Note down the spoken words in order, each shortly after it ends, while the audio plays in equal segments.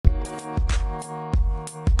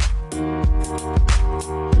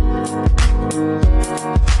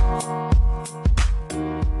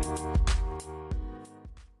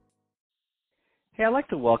like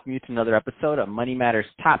to welcome you to another episode of Money Matters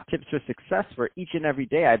Top Tips for Success, where each and every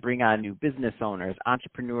day I bring on new business owners,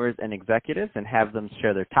 entrepreneurs, and executives and have them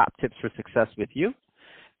share their top tips for success with you.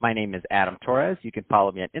 My name is Adam Torres. You can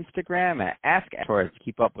follow me on Instagram at @AskTorres to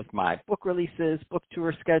keep up with my book releases, book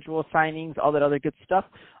tour schedule, signings, all that other good stuff.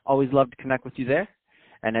 Always love to connect with you there.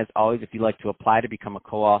 And as always, if you'd like to apply to become a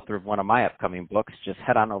co-author of one of my upcoming books, just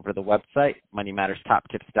head on over to the website,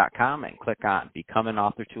 moneymatterstoptips.com, and click on Become an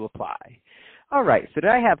Author to apply. All right, so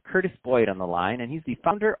today I have Curtis Boyd on the line, and he's the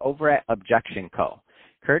founder over at Objection Co.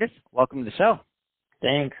 Curtis, welcome to the show.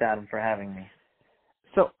 Thanks, Adam, for having me.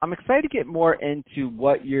 So I'm excited to get more into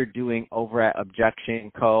what you're doing over at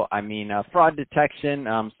Objection Co. I mean, fraud detection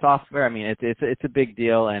software. I mean, it's a big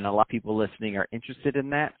deal, and a lot of people listening are interested in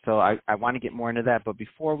that. So I want to get more into that. But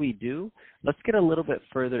before we do, let's get a little bit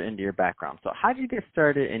further into your background. So how did you get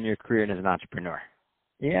started in your career as an entrepreneur?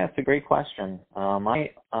 Yeah, it's a great question.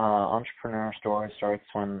 My entrepreneur story starts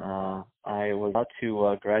when I was about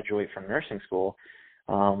to graduate from nursing school.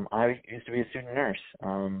 I used to be a student nurse.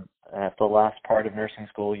 At the last part of nursing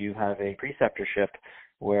school, you have a preceptorship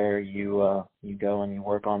where you go and you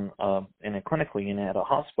work on in a clinical unit at a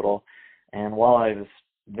hospital. And while I was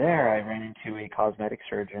there, I ran into a cosmetic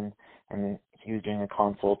surgeon, and he was doing a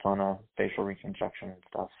consult on a facial reconstruction and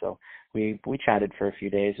stuff. So we chatted for a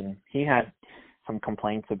few days, and he had some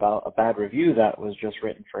complaints about a bad review that was just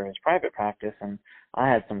written for his private practice, and I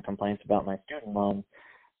had some complaints about my student loan.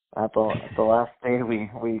 At the last day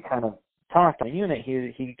we kind of talked on the unit,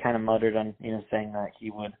 he kind of muttered on, saying that he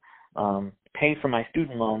would pay for my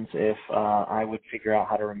student loans if I would figure out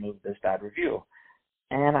how to remove this bad review.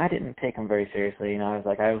 And I didn't take him very seriously. I was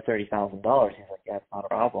like, I owe $30,000. He's like, yeah, it's not a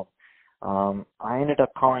problem. I ended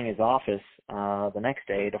up calling his office the next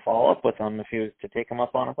day to follow up with him if he was to take him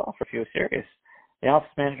up on his offer if he was serious. The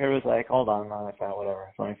office manager was like, hold on,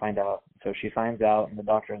 whatever, let me find out. So she finds out, and the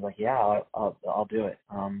doctor is like, yeah, I'll do it.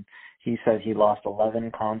 He said he lost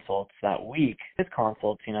 11 consults that week. His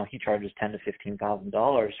consults, he charges $10,000 to $15,000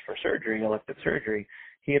 for surgery, elective surgery.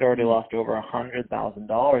 He had already lost over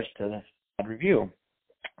 $100,000 to this bad review.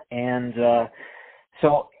 And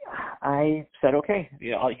so I said, okay,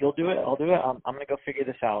 you'll do it, I'll do it. I'm going to go figure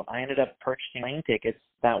this out. I ended up purchasing plane tickets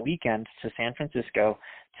that weekend to San Francisco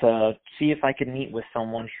to see if I could meet with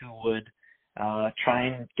someone who would try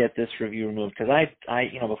and get this review removed. Because I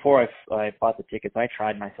before I bought the tickets, I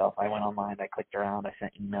tried myself. I went online, I clicked around, I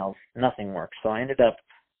sent emails, nothing worked. So I ended up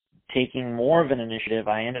taking more of an initiative.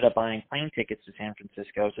 I ended up buying plane tickets to San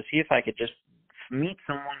Francisco to see if I could just meet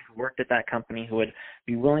someone who worked at that company who would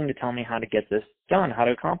be willing to tell me how to get this done, how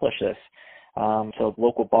to accomplish this. So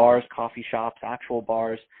local bars, coffee shops, actual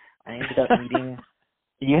bars. I ended up meeting.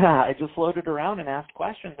 Yeah, I just floated around and asked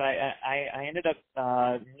questions. I ended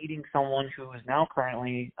up meeting someone who is now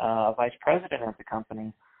currently a vice president at the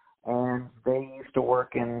company, and they used to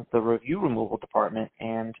work in the review removal department,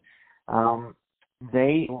 and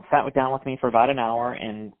they sat down with me for about an hour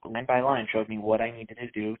and line by line showed me what I needed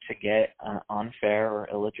to do to get unfair or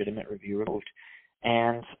illegitimate review removed.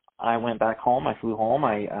 And I went back home. I flew home.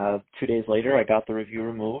 2 days later, I got the review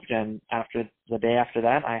removed. And the day after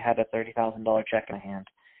that, I had a $30,000 check in my hand.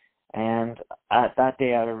 And at that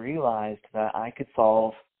day, I realized that I could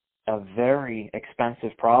solve a very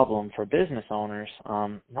expensive problem for business owners.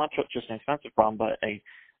 Not just an expensive problem, but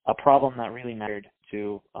a problem that really mattered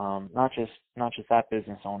to not just that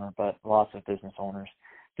business owner, but lots of business owners.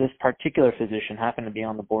 This particular physician happened to be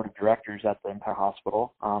on the board of directors at the entire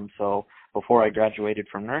hospital. So before I graduated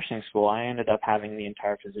from nursing school, I ended up having the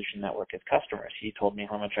entire physician network as customers. He told me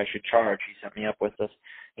how much I should charge. He set me up with this,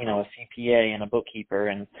 a CPA and a bookkeeper,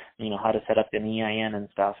 and how to set up an EIN and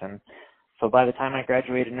stuff. And so by the time I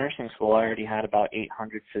graduated nursing school, I already had about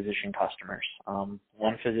 800 physician customers.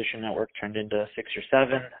 One physician network turned into 6 or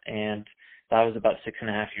 7, and that was about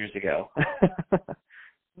 6.5 years ago.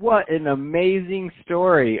 What an amazing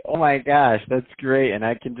story. Oh my gosh, that's great. And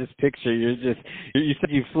I can just picture you said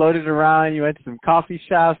you floated around, you went to some coffee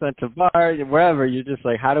shops, went to bars, wherever. You're just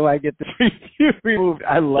like, how do I get this review removed?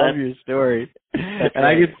 I love your story. And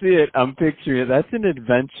I can see it. I'm picturing it. That's an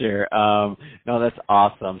adventure. No, that's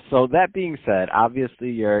awesome. So that being said,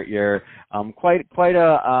 obviously you're quite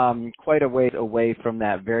a ways away from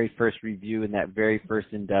that very first review and that very first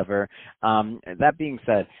endeavor. That being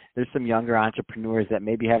said, there's some younger entrepreneurs that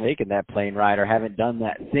maybe haven't taken that plane ride or haven't done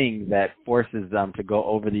that thing that forces them to go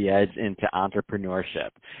over the edge into entrepreneurship.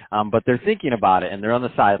 But they're thinking about it and they're on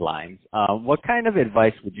the sidelines. What kind of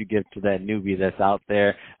advice would you give to that newbie that's out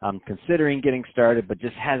there considering getting started but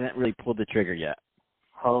just hasn't really pulled the trigger yet?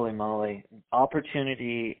 Holy moly.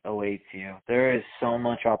 Opportunity awaits you. There is so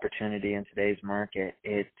much opportunity in today's market.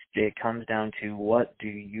 It comes down to what do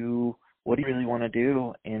you really want to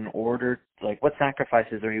do in order, like what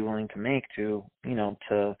sacrifices are you willing to make to,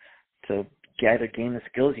 to either gain the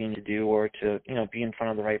skills you need to do or to, be in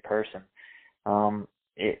front of the right person.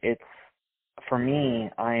 It's for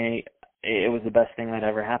me, it was the best thing that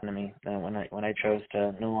ever happened to me when I chose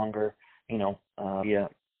to no longer,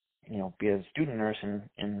 be a student nurse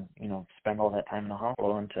and spend all that time in the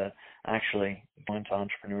hospital and to actually go into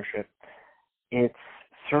entrepreneurship. It's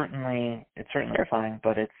certainly terrifying,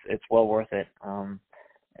 but it's well worth it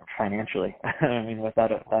financially. I mean,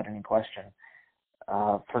 without any question.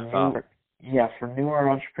 For newer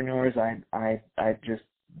entrepreneurs, I just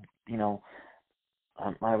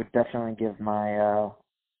I would definitely give my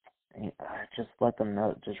just let them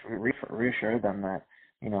know, just reassure them that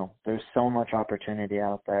there's so much opportunity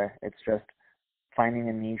out there. It's just finding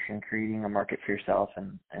a niche and creating a market for yourself,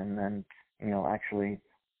 and then actually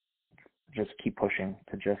just keep pushing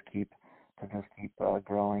to just keep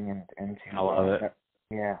growing and to. I love it.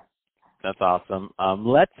 Yeah. That's awesome.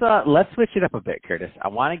 Let's switch it up a bit, Curtis. I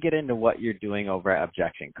want to get into what you're doing over at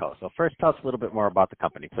Objection Co. So first, tell us a little bit more about the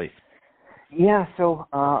company, please. Yeah, so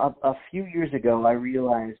a few years ago, I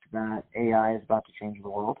realized that AI is about to change the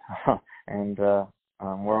world, and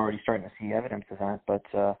we're already starting to see evidence of that. But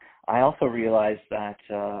I also realized that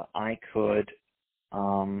I could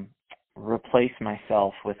replace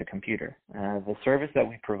myself with a computer. The service that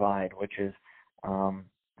we provide, which is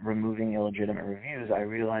removing illegitimate reviews, I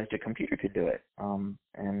realized a computer could do it.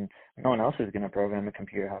 And no one else is going to program a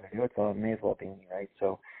computer how to do it, so it may as well be me, right?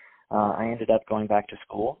 So I ended up going back to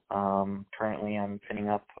school. Currently, I'm finishing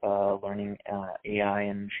up learning AI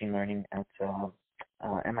and machine learning at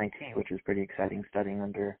MIT, which is pretty exciting, studying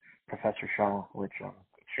under Professor Shah, which I'm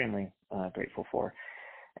extremely grateful for.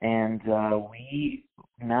 And we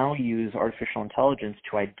now use artificial intelligence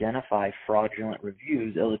to identify fraudulent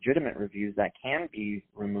reviews, illegitimate reviews that can be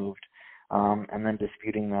removed, and then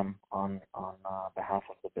disputing them on behalf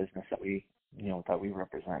of the business that we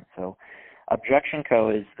represent. So Objection Co.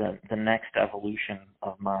 is the next evolution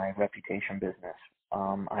of my reputation business.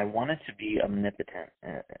 I wanted to be omnipotent,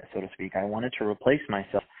 so to speak. I wanted to replace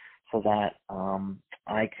myself so that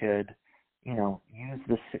I could, use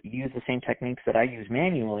the same techniques that I use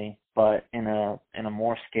manually, but in a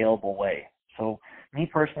more scalable way. So me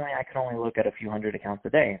personally, I can only look at a few hundred accounts a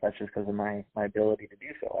day. That's just because of my ability to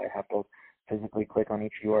do so. I have to physically click on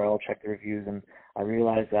each URL, check the reviews, and I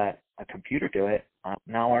realized that a computer do it.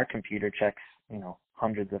 Now our computer checks,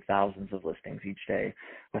 hundreds of thousands of listings each day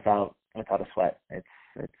without a sweat.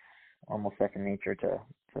 It's almost second nature to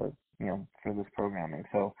for this programming.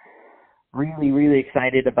 So really, really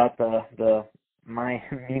excited about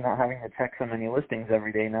me not having to check so many listings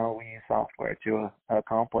every day. Now we use software to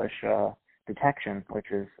accomplish detection,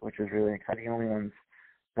 which is really exciting. The only ones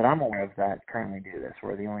that I'm aware of that currently do this.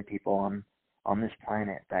 We're the only people on this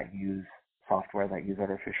planet that use software that use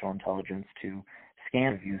artificial intelligence to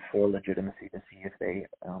scan reviews for legitimacy to see if they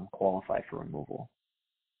qualify for removal.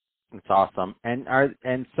 That's awesome.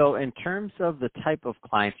 And so in terms of the type of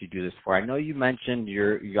clients you do this for, I know you mentioned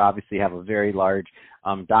you obviously have a very large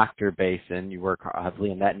doctor base and you work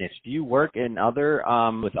heavily in that niche. Do you work in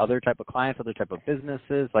with other type of clients, other type of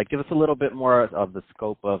businesses? Like, give us a little bit more of the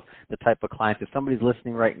scope of the type of clients. If somebody's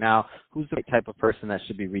listening right now, who's the type of person that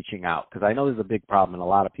should be reaching out? Because I know there's a big problem and a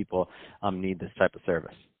lot of people need this type of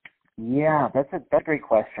service. Yeah, that's a great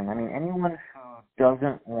question. I mean, anyone who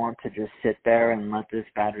doesn't want to just sit there and let this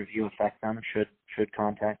bad review affect them should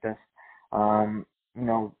contact us.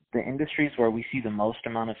 The industries where we see the most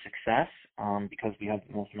amount of success, because we have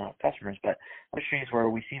the most amount of customers, but industries where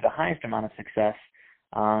we see the highest amount of success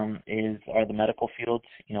are the medical fields,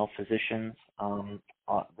 physicians.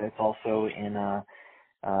 There's also in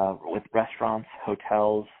with restaurants,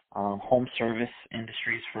 hotels, home service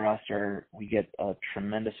industries for us we get a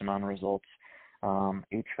tremendous amount of results.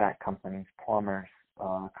 HVAC companies, plumbers,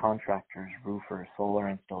 contractors, roofers, solar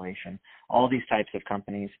installation, all these types of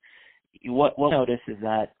companies. What we'll notice is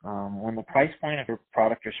that when the price point of your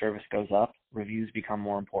product or service goes up, reviews become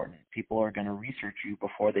more important. People are going to research you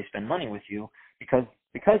before they spend money with you because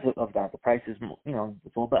of that. The price is, it's a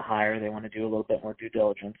little bit higher. They want to do a little bit more due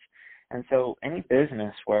diligence. And so any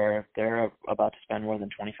business where they're about to spend more than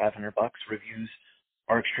 $2,500, reviews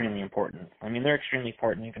are extremely important. I mean, they're extremely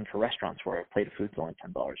important even for restaurants where a plate of food's only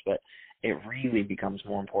 $10, but it really becomes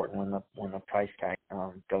more important when the price tag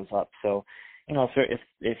goes up. So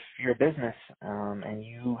if you're a business and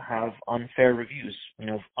you have unfair reviews,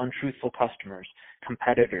 untruthful customers,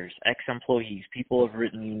 competitors, ex-employees, people have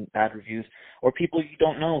written you bad reviews, or people you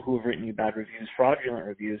don't know who have written you bad reviews, fraudulent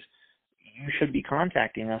reviews, you should be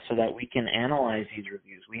contacting us so that we can analyze these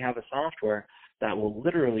reviews. We have a software that will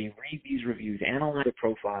literally read these reviews, analyze the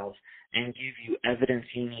profiles, and give you evidence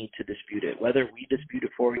you need to dispute it. Whether we dispute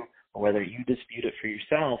it for you or whether you dispute it for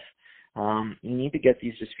yourself, you need to get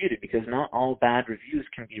these disputed, because not all bad reviews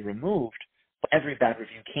can be removed, but every bad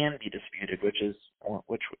review can be disputed, which is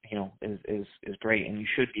great, and you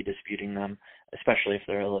should be disputing them, especially if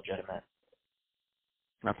they're illegitimate.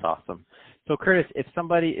 That's awesome. So, Curtis, if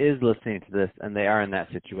somebody is listening to this and they are in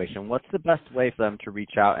that situation, what's the best way for them to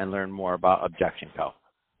reach out and learn more about Objection Co?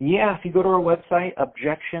 Yeah, if you go to our website,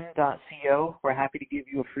 objection.co, we're happy to give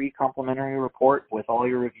you a free complimentary report with all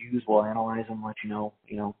your reviews. We'll analyze them, let you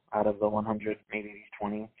know, out of the 100, maybe these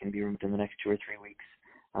 20 can be removed in the next 2 or 3 weeks.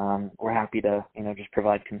 We're happy to, just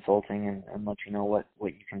provide consulting and let you know what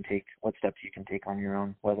you can take, what steps you can take on your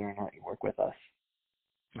own, whether or not you work with us.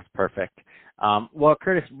 That's perfect. Well,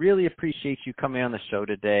 Curtis, really appreciate you coming on the show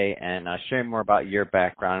today and sharing more about your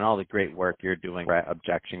background and all the great work you're doing at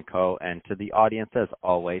Objection Co. And to the audience, as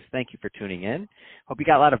always, thank you for tuning in. Hope you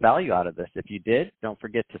got a lot of value out of this. If you did, don't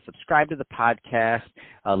forget to subscribe to the podcast,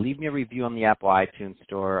 leave me a review on the Apple iTunes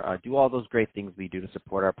Store, do all those great things we do to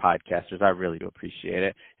support our podcasters. I really do appreciate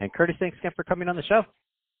it. And Curtis, thanks again for coming on the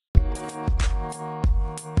show.